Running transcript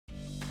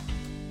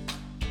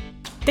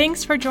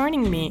Thanks for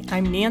joining me.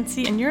 I'm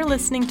Nancy, and you're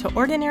listening to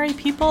Ordinary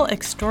People,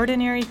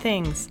 Extraordinary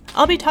Things.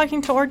 I'll be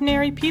talking to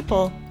ordinary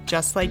people,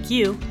 just like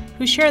you,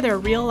 who share their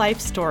real-life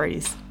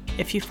stories.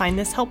 If you find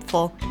this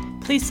helpful,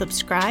 please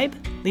subscribe,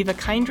 leave a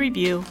kind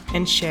review,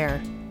 and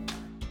share.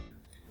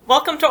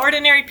 Welcome to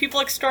Ordinary People,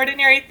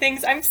 Extraordinary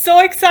Things. I'm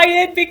so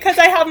excited because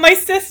I have my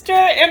sister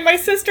and my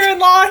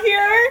sister-in-law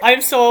here.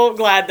 I'm so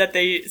glad that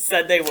they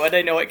said they would.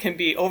 I know it can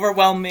be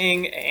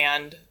overwhelming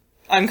and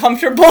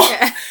uncomfortable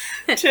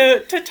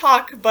to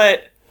talk,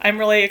 but I'm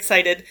really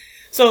excited.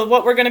 So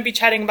what we're going to be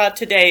chatting about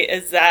today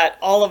is that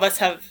all of us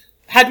have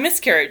had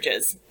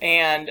miscarriages,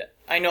 and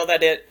I know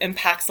that it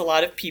impacts a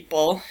lot of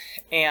people,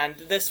 and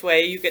this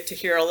way you get to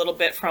hear a little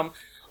bit from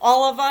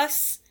all of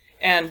us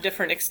and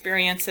different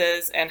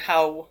experiences and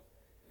how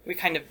we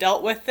kind of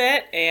dealt with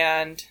it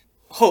and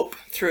hope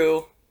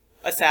through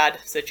a sad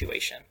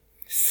situation.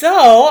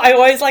 So I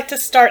always like to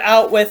start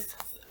out with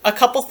a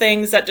couple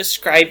things that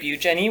describe you.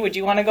 Jenny, would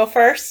you want to go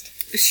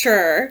first?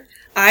 Sure.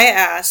 I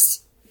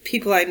asked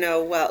people I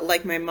know well,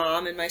 like my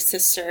mom and my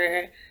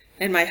sister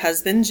and my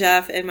husband,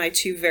 Jeff, and my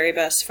two very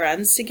best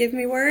friends to give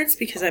me words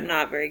because I'm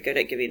not very good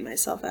at giving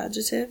myself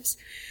adjectives.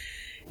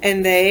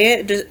 And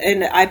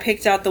I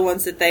picked out the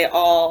ones that they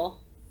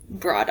all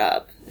brought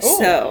up. Ooh.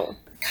 So,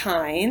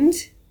 kind,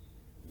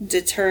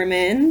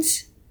 determined,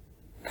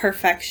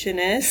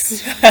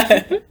 perfectionist,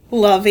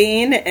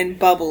 loving, and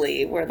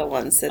bubbly were the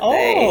ones that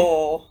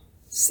they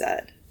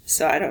said.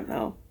 So I don't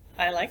know.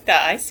 I like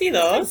that. I see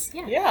those.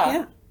 Nice.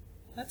 Yeah.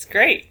 That's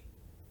great.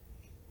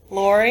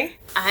 Lori?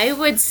 I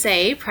would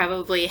say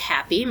probably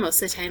happy.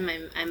 Most of the time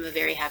I'm a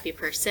very happy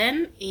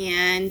person,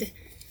 and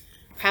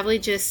probably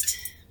just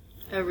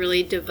a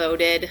really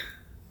devoted,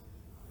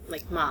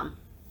 mom.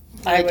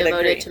 I would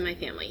devoted agree. To my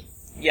family.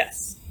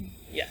 Yes,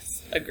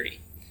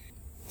 agree.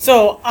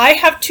 So I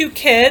have 2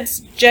 kids.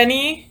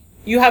 Jenny,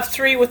 you have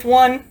 3 with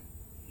one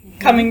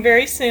coming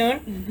very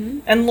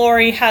soon, and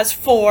Lori has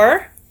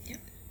 4. Yep.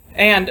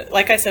 And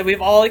like I said,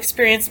 we've all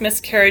experienced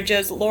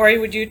miscarriages. Lori,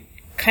 would you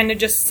kind of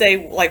just say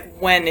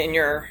when in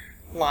your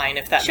line,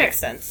 if that makes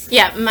sense?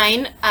 Yeah,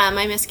 mine,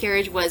 my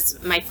miscarriage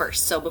was my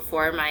first, so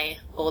before my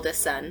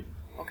oldest son,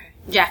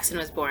 Jackson,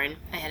 was born.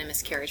 I had a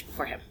miscarriage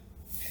before him.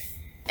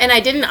 And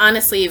I didn't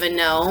honestly even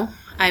know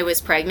I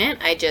was pregnant.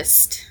 I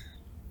just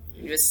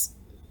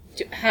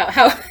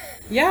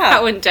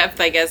how in depth,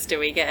 I guess, do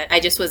we get? I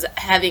just was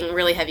having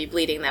really heavy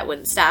bleeding that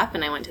wouldn't stop,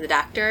 and I went to the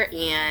doctor,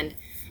 and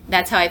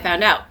that's how I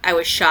found out. I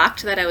was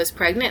shocked that I was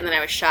pregnant, and then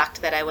I was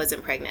shocked that I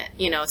wasn't pregnant,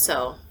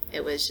 so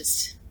it was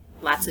just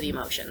lots of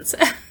emotions.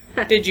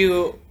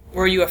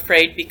 Were you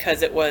afraid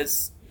because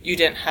you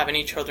didn't have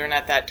any children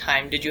at that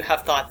time? Did you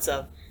have thoughts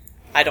of,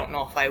 I don't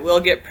know if I will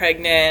get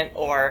pregnant,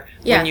 or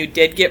when you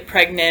did get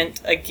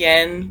pregnant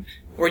again,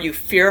 were you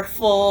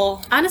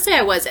fearful? Honestly,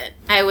 I wasn't.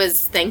 I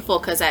was thankful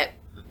because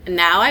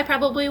now I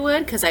probably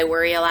would, because I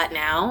worry a lot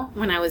now.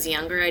 When I was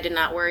younger, I did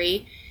not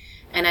worry,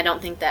 and I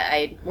don't think that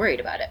I worried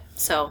about it.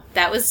 So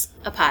that was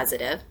a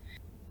positive.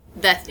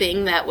 The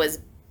thing that was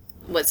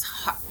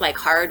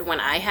hard when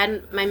I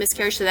had my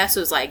miscarriage, so that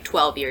was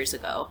 12 years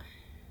ago.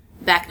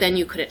 Back then,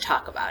 you couldn't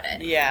talk about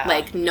it. Yeah.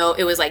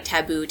 It was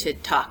taboo to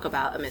talk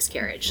about a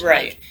miscarriage.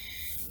 Right.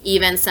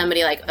 Even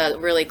somebody a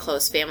really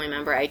close family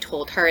member, I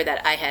told her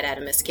that I had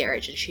a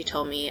miscarriage, and she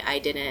told me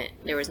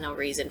there was no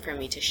reason for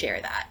me to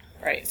share that.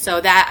 Right. So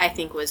that, I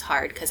think, was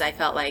hard, because I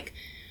felt like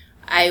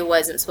I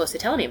wasn't supposed to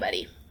tell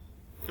anybody.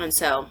 And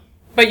so...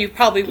 But you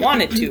probably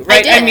wanted to,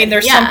 right? I did,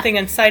 there's something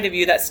inside of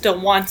you that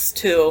still wants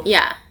to...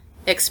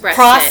 express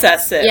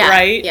process it,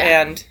 right?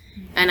 Yeah.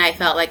 And I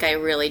felt like I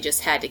really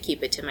just had to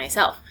keep it to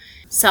myself.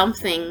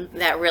 Something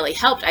that really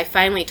helped, I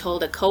finally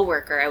told a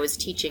coworker I was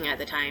teaching at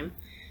the time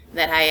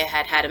that I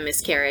had a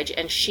miscarriage,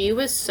 and I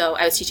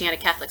was teaching at a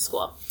Catholic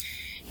school,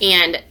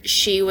 and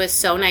she was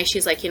so nice.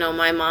 She's like,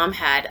 my mom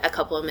had a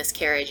couple of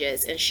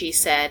miscarriages, and she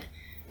said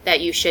that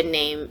you should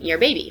name your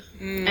baby.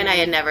 And I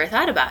had never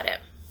thought about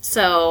it.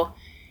 So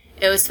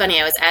it was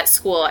funny. I was at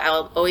school.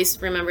 I'll always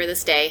remember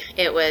this day.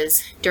 It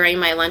was during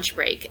my lunch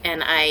break,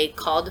 and I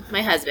called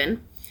my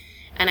husband,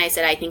 and I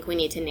said, I think we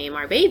need to name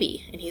our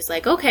baby. And he's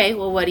like, okay,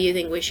 well, what do you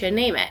think we should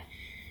name it?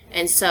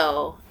 And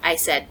so I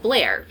said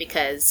Blair,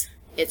 because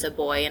it's a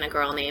boy and a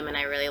girl name, and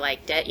I really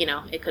liked it.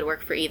 It could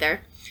work for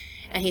either.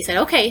 And he said,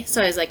 okay.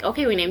 So I was like,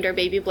 okay, we named our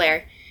baby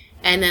Blair.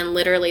 And then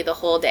literally the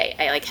whole day,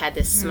 I had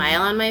this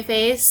smile on my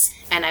face,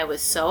 and I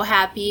was so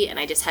happy, and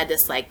I just had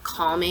this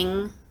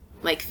calming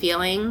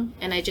feeling,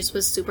 and I just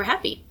was super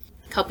happy.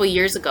 A couple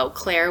years ago,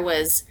 Claire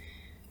was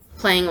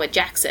playing with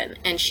Jackson,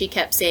 and she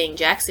kept saying,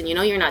 Jackson,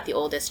 you're not the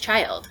oldest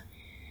child.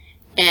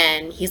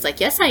 And he's like,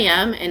 yes, I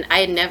am. And I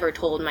had never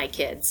told my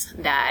kids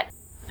that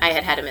I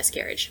had a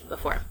miscarriage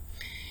before.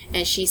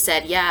 And she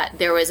said, yeah,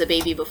 there was a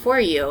baby before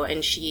you,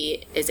 and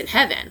she is in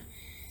heaven.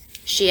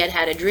 She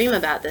had a dream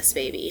about this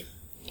baby.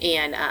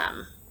 And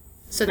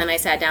so then I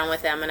sat down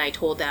with them, and I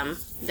told them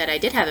that I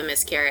did have a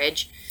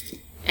miscarriage.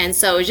 And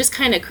so it was just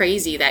kind of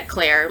crazy that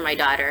Claire, my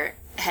daughter,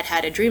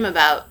 had a dream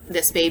about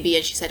this baby,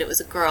 and she said it was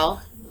a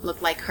girl,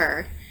 looked like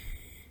her.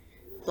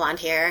 blonde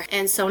hair.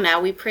 And so now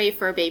we pray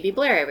for baby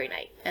Blair every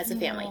night as a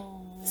family.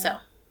 Aww. So.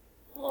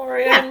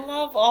 Lori, Yeah. I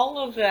love all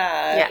of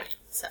that. Yeah.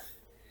 So.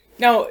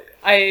 Now,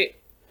 I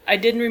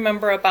didn't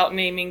remember about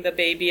naming the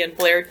baby and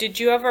Blair. Did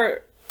you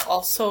ever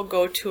also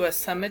go to a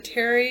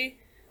cemetery?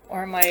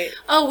 Or am I...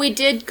 Oh, we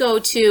did go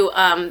to,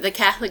 the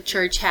Catholic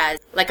Church has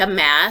like a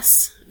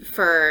mass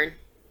for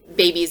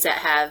babies that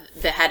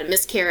had a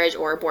miscarriage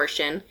or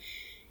abortion.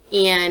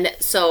 And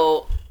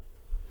so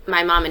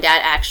my mom and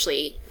dad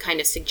actually kind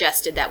of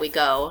suggested that we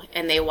go,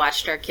 and they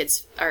watched our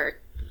kids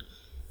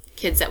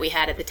that we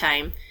had at the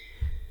time.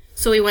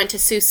 So we went to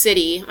Sioux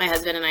City. My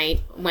husband and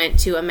I went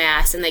to a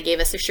mass, and they gave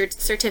us a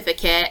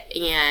certificate,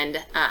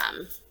 and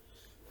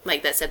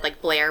like that said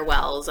like Blair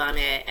Wells on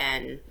it,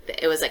 and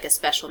it was like a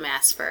special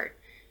mass for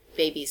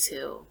babies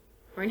who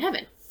were in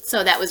heaven.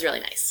 So that was really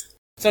nice.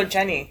 So,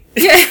 Jenny.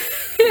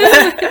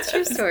 That's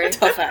true story.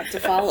 Tough act to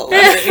follow.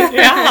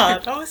 Yeah,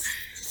 that was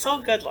so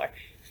good, Lori.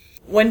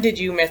 When did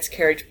you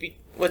miscarriage?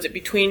 Was it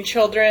between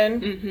children?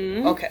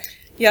 Mm-hmm. Okay.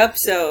 Yep,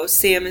 so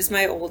Sam is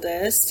my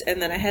oldest,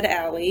 and then I had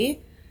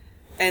Allie,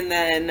 and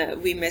then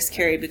we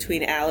miscarried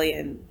between Allie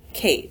and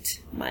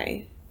Kate,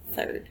 my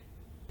third.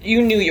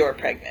 You knew you were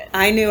pregnant.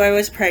 I knew I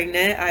was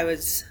pregnant. I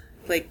was,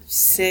 like,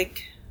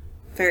 sick,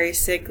 very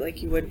sick,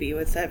 like you would be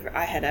with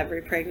I had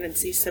every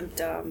pregnancy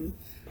symptom.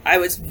 I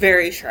was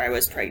very sure I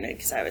was pregnant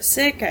because I was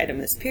sick, I had a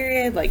missed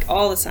period, like,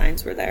 all the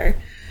signs were there.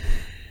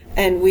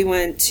 And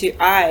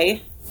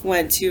I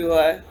went to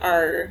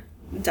our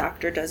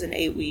doctor does an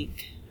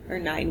 8-week or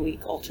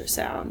 9-week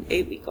ultrasound,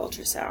 8-week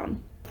ultrasound.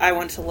 I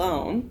went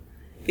alone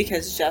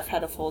because Jeff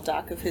had a full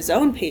doc of his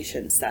own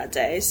patients that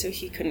day, so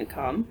he couldn't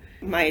come.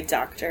 My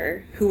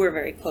doctor, who we're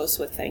very close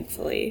with,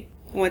 thankfully,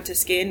 went to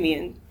scan me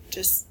and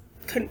just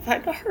couldn't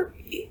find a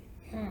heartbeat.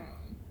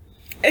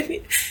 I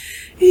mean,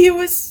 he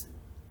was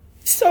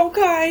so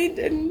kind,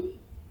 and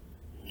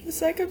he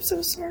was like, I'm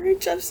so sorry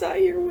Jeff's not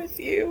here with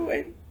you,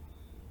 and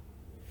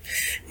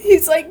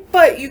he's like,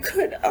 but you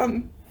could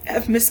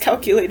have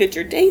miscalculated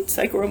your dates,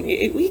 like we're only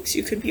 8 weeks,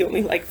 you could be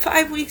only like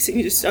 5 weeks and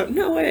you just don't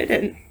know it.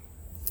 And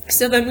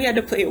so then we had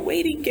to play a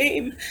waiting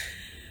game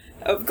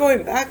of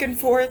going back and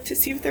forth to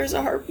see if there's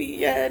a heartbeat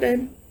yet,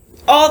 and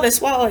all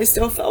this while I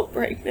still felt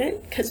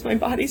pregnant because my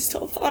body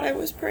still thought I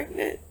was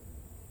pregnant.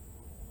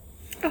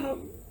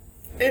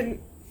 And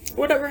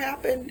whatever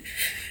happened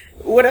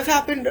would have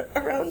happened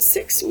around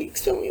 6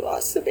 weeks when we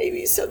lost the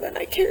baby, so then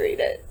I carried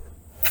it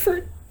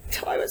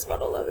till I was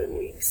about 11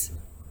 weeks.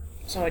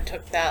 So it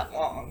took that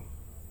long.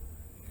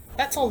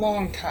 That's a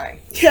long time.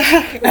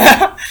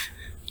 Yeah.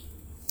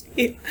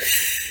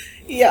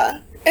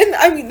 Yeah. And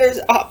I mean, there's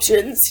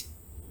options.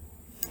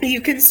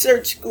 You can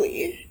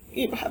surgically,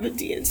 have a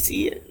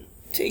DNC and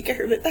take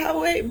care of it that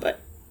way, but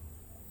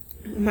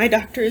my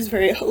doctor is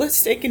very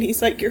holistic, and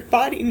he's like, your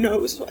body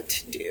knows what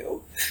to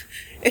do,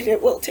 and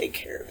it will take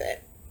care of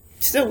it.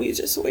 So we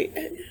just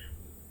waited.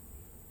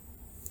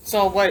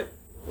 So what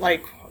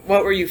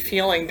were you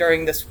feeling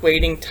during this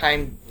waiting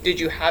time? Did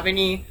you have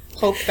any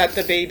hope that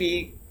the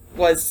baby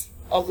was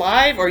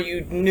alive, or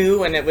you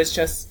knew and it was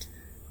just...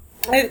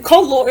 I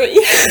called Lori.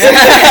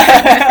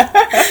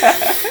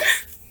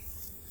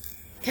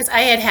 Because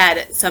I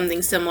had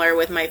something similar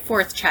with my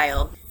fourth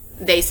child.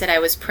 They said I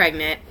was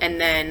pregnant,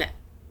 and then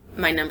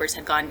my numbers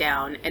had gone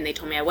down, and they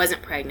told me I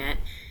wasn't pregnant.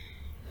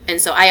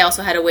 And so I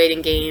also had a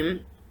waiting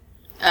game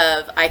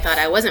of I thought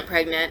I wasn't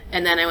pregnant,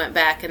 and then I went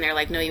back, and they're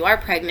like, no, you are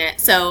pregnant.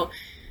 So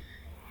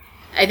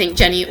I think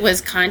Jenny was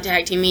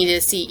contacting me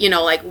to see,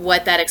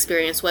 what that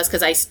experience was,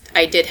 because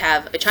I did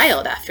have a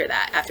child after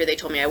that, after they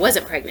told me I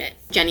wasn't pregnant.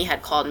 Jenny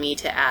had called me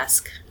to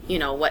ask,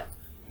 what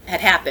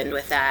had happened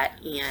with that,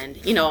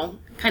 and,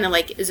 kind of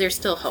like, is there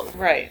still hope?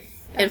 Right.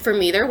 And for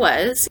me, there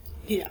was.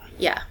 Yeah.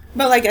 Yeah.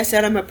 But like I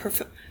said,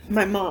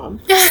 my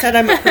mom said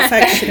I'm a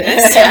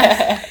perfectionist.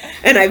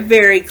 And I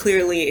very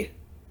clearly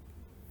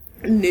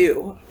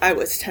knew I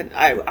was 10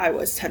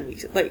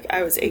 weeks, like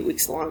I was 8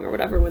 weeks along or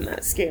whatever when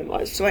that scan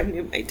was, so I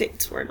knew my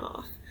dates weren't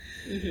off.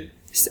 Mm-hmm.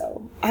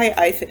 So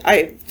I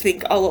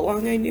think all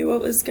along I knew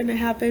what was going to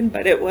happen,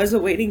 but it was a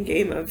waiting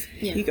game of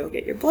you go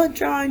get your blood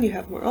drawn, you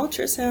have more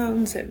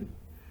ultrasounds, and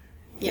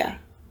yeah.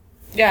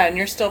 Yeah, and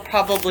you're still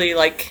probably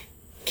like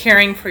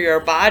caring for your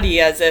body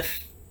as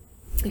if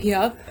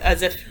Yep.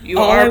 As if you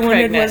all are I wanted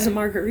pregnant. was a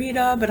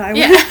margarita, but I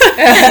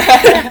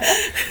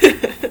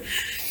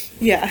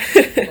Yeah.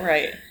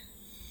 Right.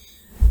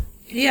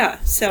 Yeah,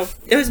 so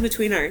it was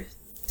between our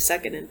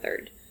second and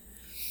third.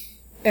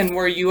 And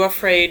were you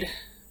afraid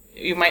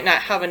you might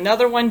not have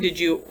another one?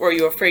 Were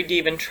you afraid to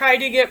even try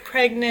to get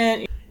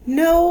pregnant?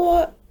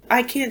 No,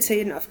 I can't say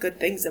enough good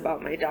things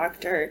about my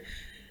doctor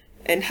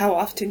and how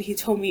often he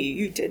told me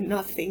you did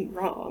nothing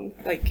wrong.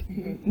 Like,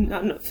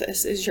 none of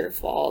this is your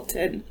fault,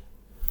 and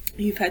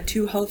you've had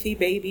 2 healthy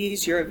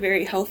babies, you're a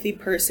very healthy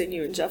person,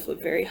 you and Jeff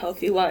live very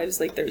healthy lives,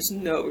 like there's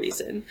no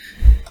reason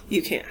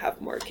you can't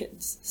have more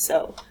kids.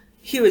 So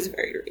he was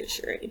very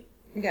reassuring.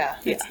 Yeah.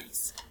 Yeah.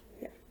 Nice.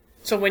 Yeah.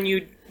 So when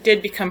you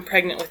did become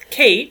pregnant with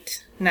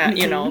Kate, now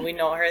we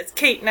know her as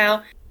Kate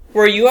now,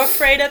 were you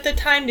afraid at the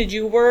time? Did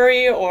you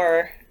worry,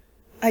 or?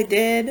 I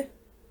did.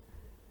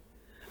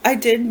 I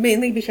did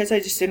mainly because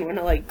I just didn't want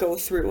to, like, go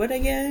through it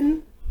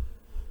again.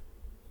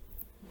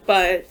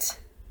 But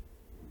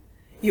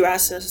you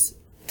asked us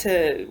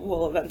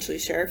we'll eventually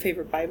share our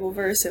favorite Bible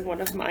verse, and one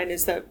of mine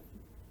is that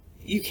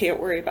you can't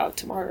worry about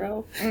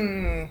tomorrow.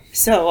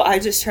 So I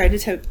just tried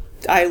to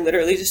I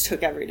literally just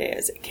took every day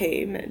as it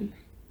came, and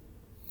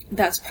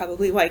that's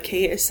probably why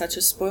Kate is such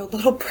a spoiled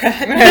little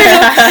brat.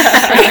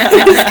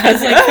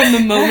 Because, like, from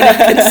the moment of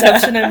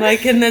conception, I'm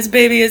like, and this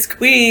baby is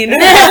queen.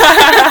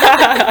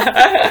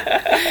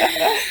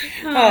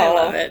 I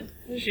love it.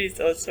 She's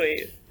so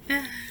sweet.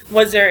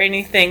 Was there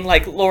anything,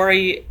 like,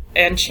 Lori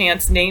and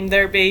Chance named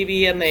their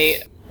baby and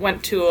they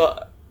went to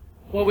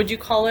what would you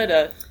call it?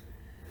 It's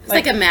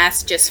like a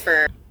mass just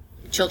for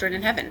children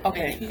in heaven.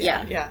 Okay.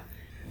 Yeah.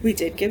 We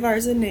did give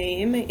ours a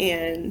name,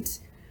 and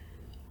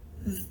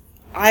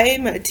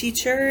I'm a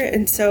teacher,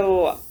 and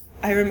so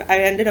I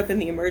ended up in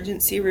the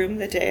emergency room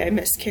the day I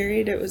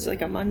miscarried. It was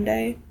like a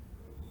Monday.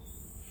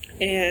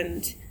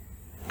 And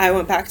I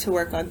went back to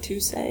work on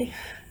Tuesday.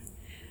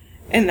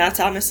 And that's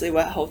honestly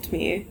what helped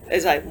me,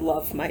 is I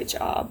love my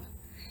job.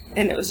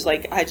 And it was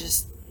like, I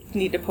just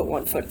need to put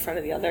one foot in front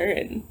of the other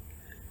and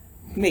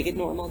make a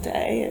normal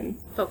day and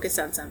focus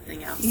on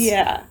something else.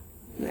 Yeah,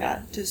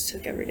 just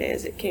took every day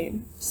as it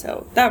came.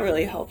 So that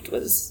really helped,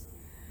 was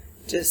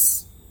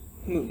just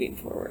moving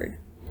forward.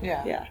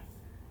 Yeah.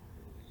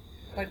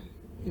 What,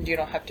 you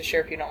don't have to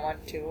share if you don't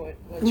want to.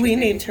 We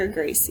named her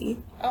Gracie.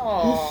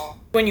 Oh.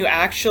 When you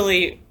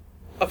actually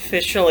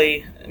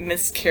officially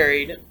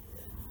miscarried,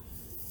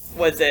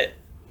 was it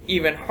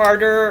even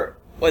harder?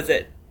 Was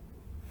it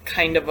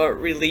kind of a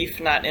relief,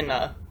 not in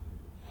a,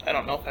 I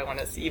don't know if I want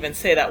to even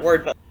say that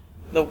word, but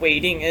the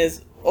waiting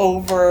is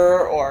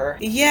over, or?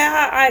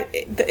 Yeah,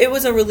 it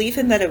was a relief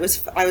in that I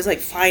was like,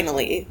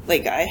 finally,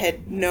 like, I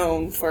had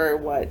known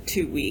for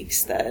 2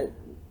 weeks that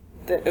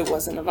it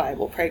wasn't a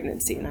viable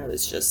pregnancy, and I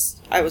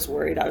was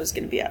worried I was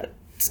going to be at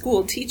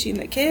school teaching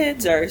the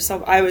kids, or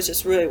some. I was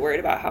just really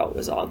worried about how it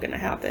was all going to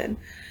happen.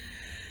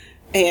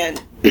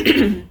 And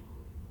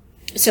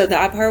so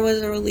that part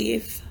was a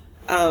relief.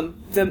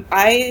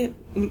 I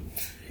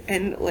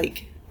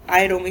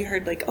had only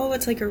heard, like, oh,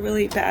 it's like a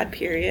really bad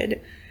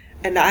period.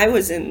 And I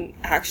was in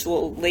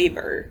actual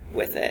labor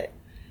with it.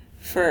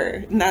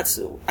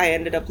 I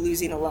ended up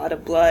losing a lot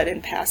of blood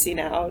and passing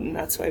out, and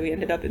that's why we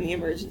ended up in the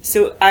emergency.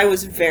 So I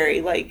was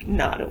very, like,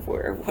 not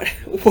aware of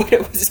what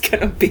it was going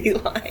to be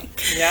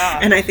like. Yeah.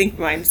 And I think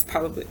mine's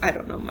probably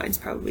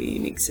a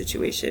unique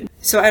situation.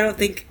 So I don't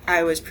think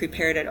I was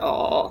prepared at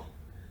all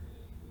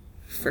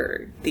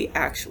for the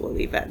actual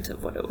event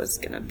of what it was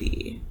going to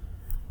be.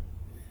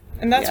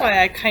 And that's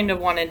why I kind of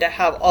wanted to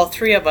have all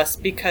three of us,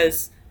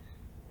 because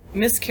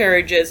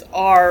miscarriages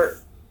are,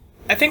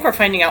 I think we're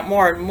finding out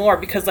more and more,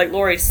 because like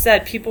Lori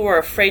said, people were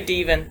afraid to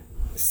even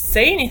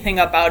say anything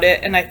about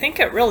it, and I think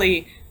it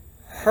really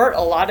hurt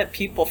a lot of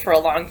people for a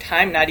long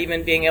time, not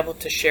even being able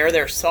to share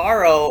their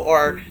sorrow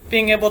or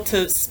being able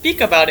to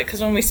speak about it,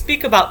 because when we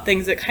speak about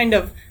things, it kind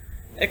of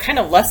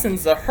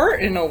lessens the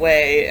hurt in a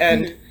way,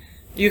 and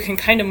you can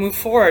kind of move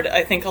forward,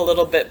 I think, a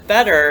little bit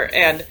better.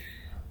 And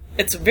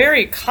it's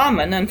very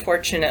common,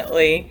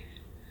 unfortunately,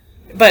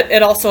 but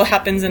it also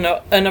happens in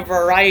a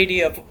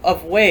variety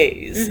of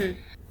ways. Mm-hmm.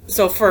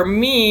 So for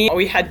me,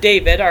 we had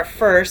David, our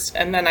first,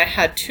 and then I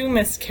had 2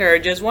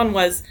 miscarriages. One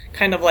was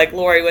kind of like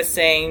Lori was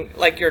saying,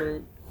 like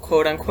you're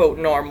quote-unquote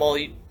normal,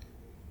 you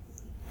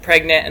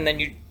pregnant, and then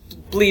you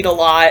bleed a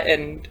lot,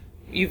 and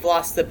you've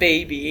lost the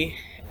baby.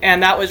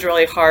 And that was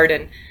really hard.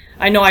 And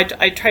I know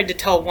I tried to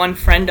tell one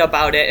friend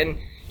about it, and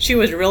she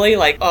was really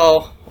like,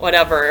 oh,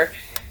 whatever,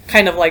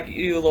 kind of like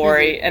you,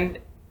 Lori, and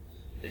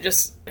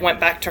just went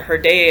back to her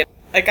day.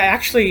 Like, I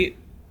actually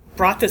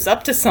brought this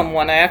up to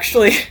someone. I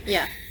actually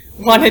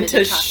wanted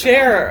to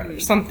share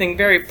something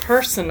very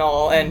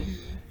personal, and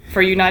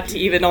for you not to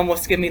even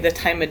almost give me the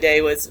time of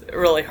day was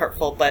really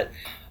hurtful. But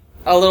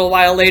a little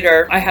while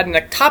later, I had an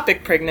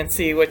ectopic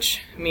pregnancy,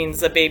 which means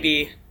the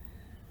baby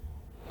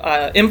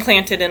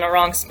implanted in a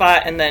wrong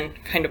spot and then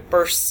kind of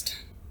burst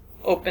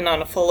open on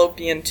a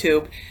fallopian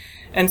tube.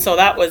 And so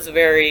that was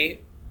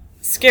very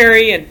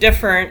scary and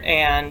different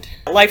and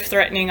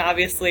life-threatening,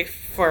 obviously,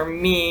 for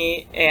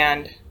me,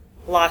 and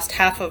lost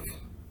half of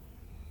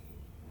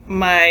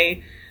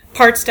my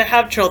parts to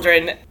have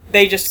children.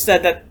 They just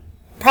said that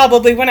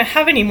probably wouldn't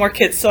have any more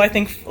kids. So I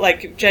think,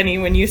 like Jenny,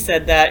 when you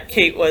said that,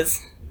 Kate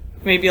was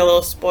maybe a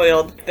little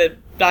spoiled. The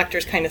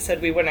doctors kind of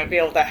said we wouldn't be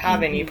able to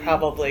have any,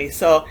 probably.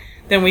 So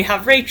then we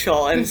have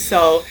Rachel, and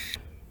so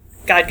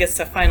God gets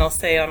the final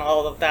say on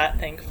all of that,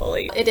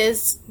 thankfully. It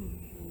is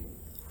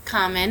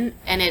common,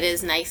 and it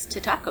is nice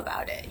to talk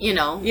about it,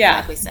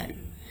 like we said.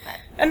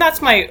 And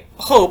that's my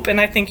hope,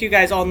 and I think you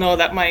guys all know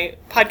that my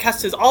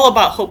podcast is all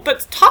about hope,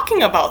 but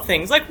talking about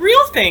things, like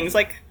real things,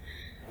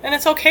 and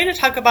it's okay to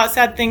talk about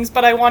sad things,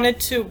 but I wanted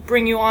to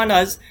bring you on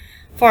as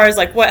far as,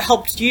 like, what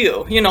helped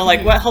you,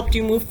 what helped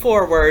you move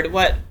forward,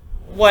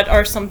 what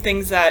are some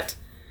things that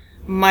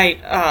might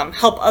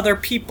help other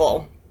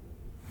people.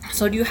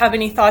 So do you have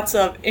any thoughts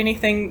of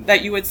anything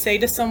that you would say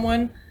to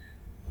someone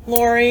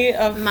Lori?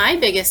 My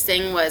biggest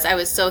thing was I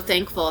was so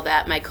thankful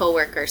that my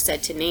coworker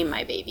said to name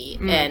my baby.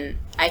 And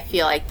I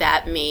feel like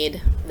that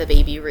made the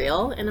baby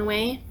real in a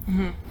way.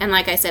 And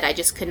like I said, I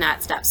just could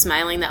not stop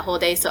smiling that whole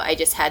day. So I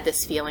just had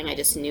this feeling. I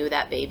just knew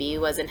that baby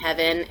was in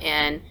heaven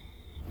and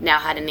now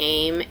had a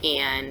name.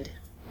 And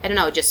I don't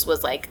know, just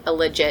was like a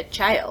legit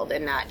child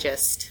and not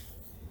just,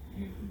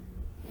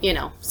 you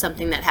know,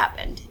 something that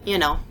happened, you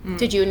know.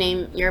 Did you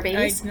name your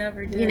babies? I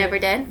never did. You never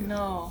did?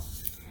 No.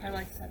 I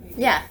like that baby.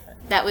 Yeah.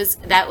 That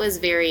was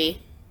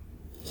very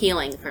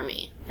healing for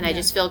me. And I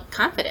just feel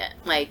confident.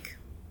 Like,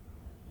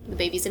 the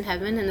baby's in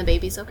heaven and the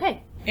baby's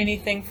okay.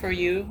 Anything for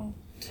you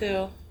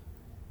to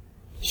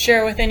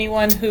share with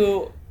anyone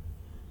who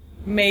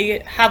may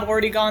have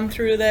already gone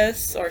through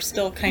this or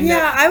still kind of...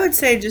 Yeah, I would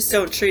say just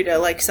don't treat it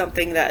like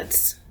something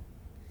that's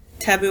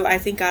taboo. I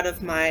think out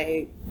of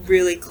my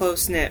really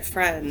close-knit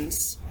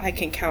friends, I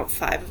can count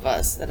 5 of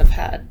us that have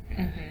had,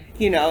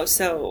 you know,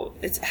 so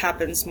it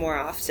happens more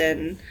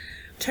often.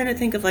 I'm trying to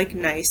think of, like,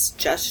 nice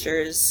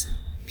gestures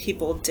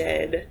people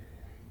did.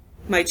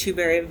 My 2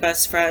 very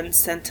best friends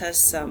sent us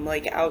some,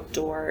 like,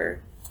 outdoor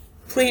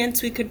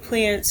plants we could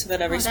plant so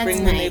that every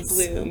spring when they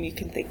bloom, you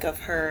can think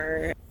of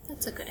her.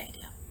 That's a good idea.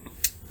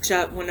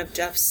 One of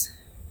Jeff's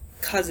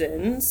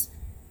cousins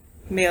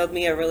mailed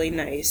me a really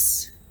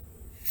nice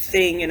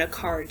thing in a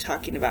card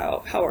talking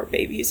about how our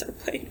babies are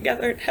playing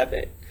together in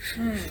heaven.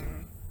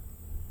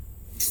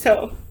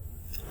 So,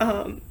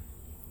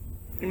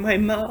 my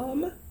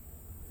mom,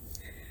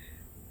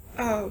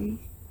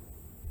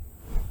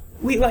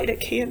 we light a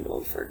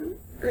candle for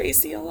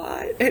Gracie a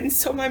lot, and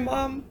so my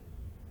mom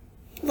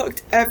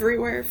looked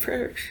everywhere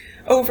for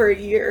over a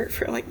year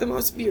for, like, the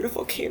most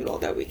beautiful candle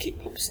that we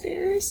keep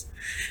upstairs.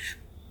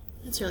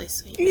 That's really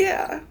sweet.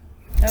 Yeah.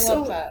 I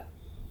love that.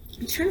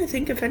 I'm trying to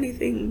think of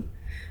anything,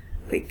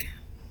 like,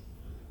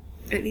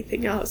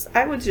 anything else.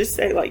 I would just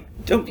say, like,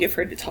 don't be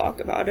afraid to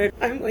talk about it.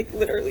 I'm, like,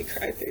 literally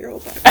crying through your whole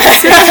back.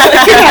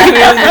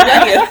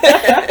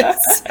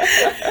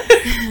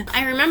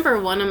 I remember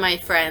one of my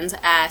friends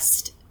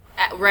asked,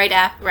 right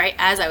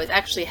as I was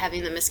actually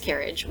having the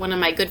miscarriage, one of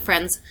my good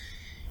friends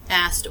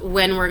asked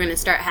when we're going to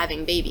start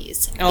having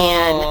babies.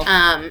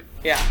 And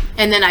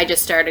then I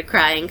just started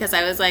crying because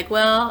I was like,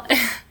 well...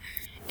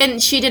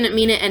 And she didn't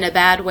mean it in a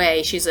bad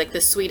way. She's like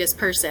the sweetest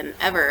person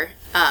ever.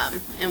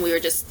 And we were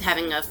just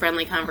having a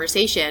friendly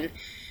conversation.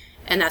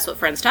 And that's what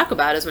friends talk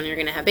about is when you're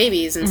going to have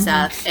babies and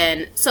stuff.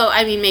 And so,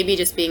 I mean, maybe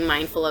just being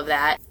mindful of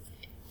that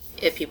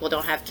if people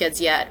don't have kids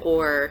yet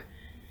or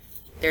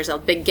there's a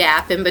big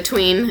gap in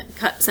between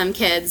some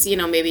kids, you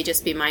know, maybe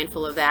just be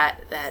mindful of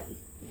that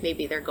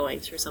maybe they're going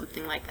through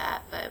something like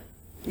that. But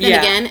then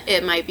again,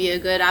 it might be a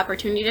good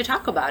opportunity to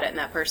talk about it and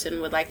that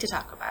person would like to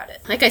talk about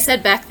it. Like I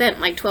said back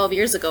then, like 12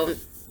 years ago,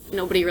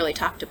 nobody really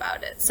talked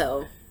about it.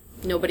 So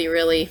nobody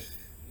really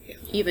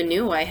even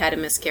knew I had a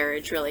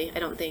miscarriage, really, I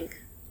don't think,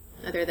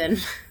 other than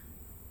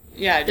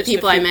the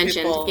people I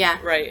mentioned.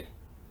 Right.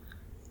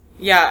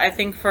 Yeah, I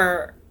think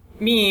for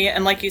me,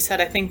 and like you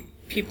said, I think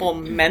people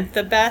meant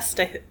the best.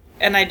 I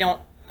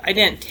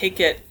didn't take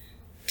it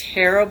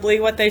terribly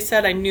what they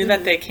said. I knew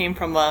that they came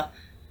from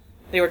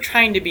they were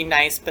trying to be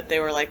nice, but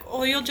they were like,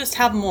 oh, you'll just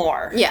have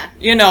more. Yeah.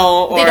 You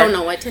know, or... They don't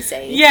know what to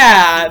say.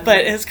 Yeah, but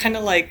it's kind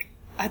of like,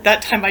 at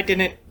that time I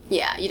didn't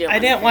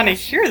want to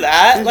hear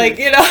that. Like,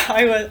 you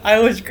know, I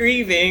was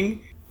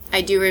grieving.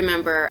 I do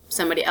remember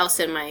somebody else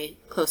in my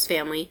close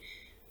family,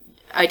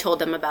 I told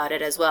them about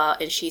it as well,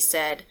 and she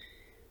said,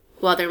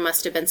 well, there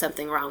must have been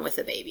something wrong with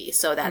the baby,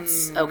 so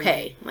that's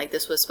okay. Like,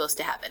 this was supposed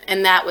to happen.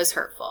 And that was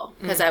hurtful,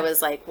 because I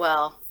was like,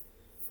 well,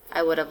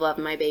 I would have loved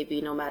my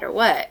baby no matter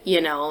what, you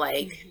know,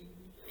 like,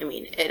 I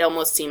mean, it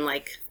almost seemed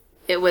like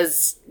it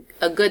was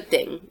a good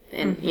thing,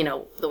 and, you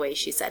know, the way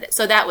she said it.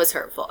 So that was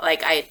hurtful.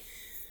 Like,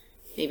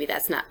 maybe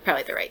that's not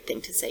probably the right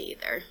thing to say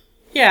either.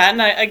 Yeah,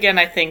 and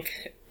I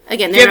think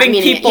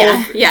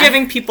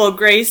giving people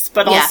grace,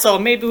 but also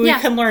maybe we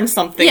can learn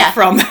something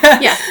from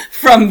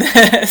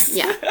this.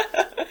 Yeah.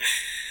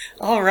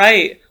 All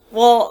right.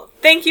 Well,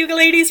 thank you,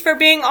 ladies, for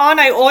being on.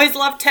 I always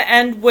love to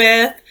end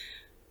with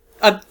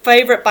a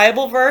favorite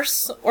Bible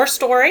verse or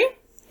story.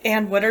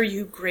 And what are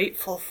you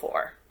grateful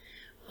for?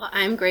 Well,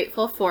 I'm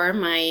grateful for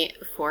my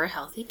 4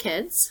 healthy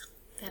kids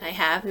that I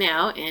have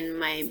now and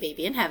my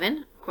baby in heaven,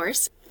 of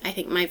course. I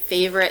think my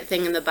favorite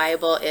thing in the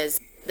Bible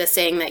is the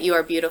saying that you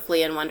are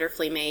beautifully and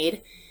wonderfully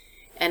made.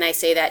 And I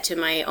say that to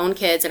my own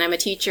kids. And I'm a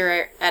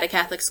teacher at a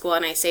Catholic school,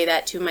 and I say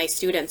that to my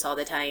students all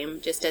the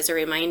time, just as a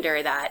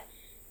reminder that,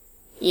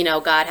 you know,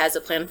 God has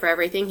a plan for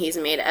everything. He's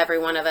made every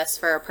one of us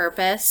for a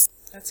purpose.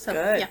 That's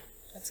good. Yeah.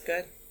 That's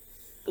good.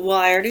 Well,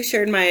 I already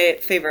shared my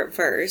favorite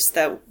verse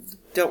that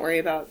don't worry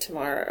about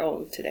tomorrow.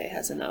 Oh, today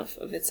has enough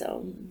of its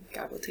own.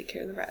 God will take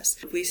care of the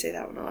rest. We say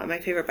that one a lot. My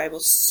favorite Bible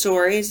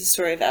story is the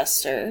story of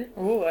Esther.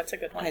 Ooh, that's a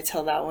good one. I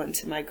tell that one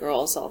to my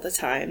girls all the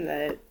time,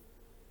 that,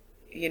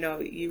 you know,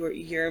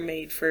 you're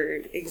made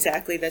for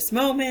exactly this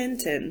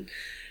moment, and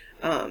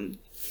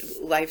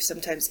life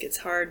sometimes gets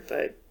hard,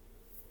 but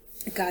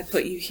God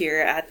put you here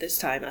at this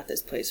time, at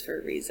this place for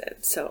a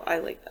reason. So I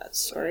like that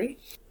story.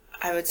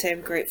 I would say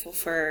I'm grateful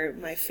for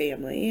my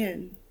family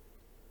and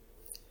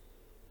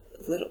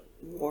a little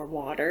warm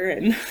water,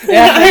 and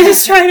I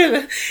just try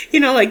to,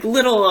 like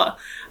little,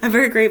 I'm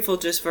very grateful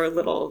just for a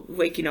little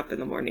waking up in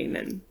the morning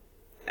and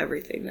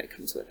everything that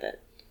comes with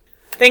it.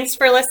 Thanks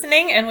for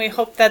listening, and we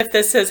hope that if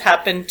this has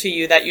happened to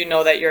you, that you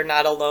know that you're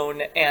not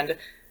alone, and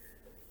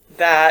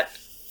that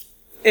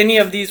any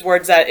of these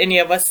words that any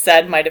of us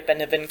said might have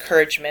been of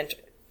encouragement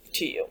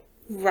to you.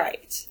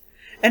 Right.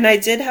 And I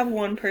did have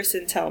one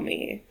person tell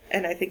me,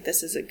 and I think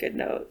this is a good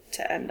note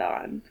to end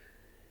on,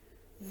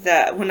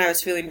 that when I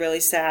was feeling really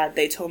sad,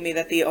 they told me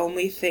that the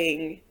only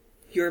thing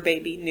your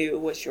baby knew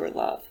was your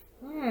love.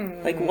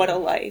 Like, what a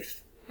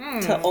life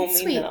to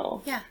only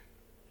know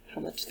how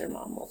much their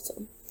mom loves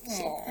them.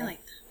 So, I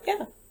like that.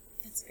 Yeah.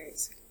 That's very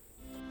sweet.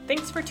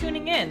 Thanks for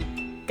tuning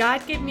in.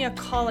 God gave me a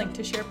calling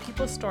to share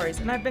people's stories,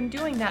 and I've been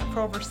doing that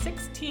for over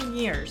 16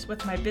 years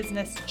with my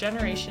business,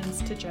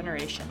 Generations to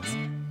Generations.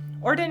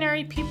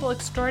 Ordinary People,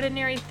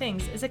 Extraordinary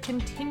Things is a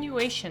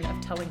continuation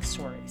of telling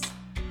stories.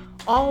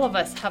 All of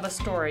us have a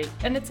story,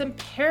 and it's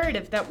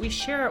imperative that we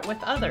share it with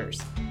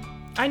others.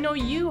 I know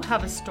you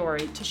have a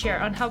story to share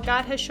on how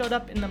God has showed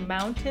up in the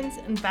mountains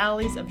and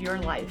valleys of your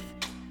life.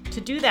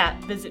 To do that,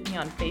 visit me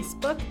on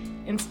Facebook,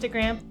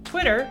 Instagram,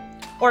 Twitter,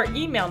 or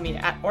email me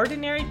at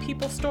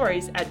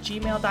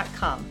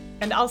ordinarypeoplestories@gmail.com.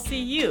 And I'll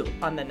see you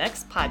on the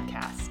next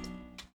podcast.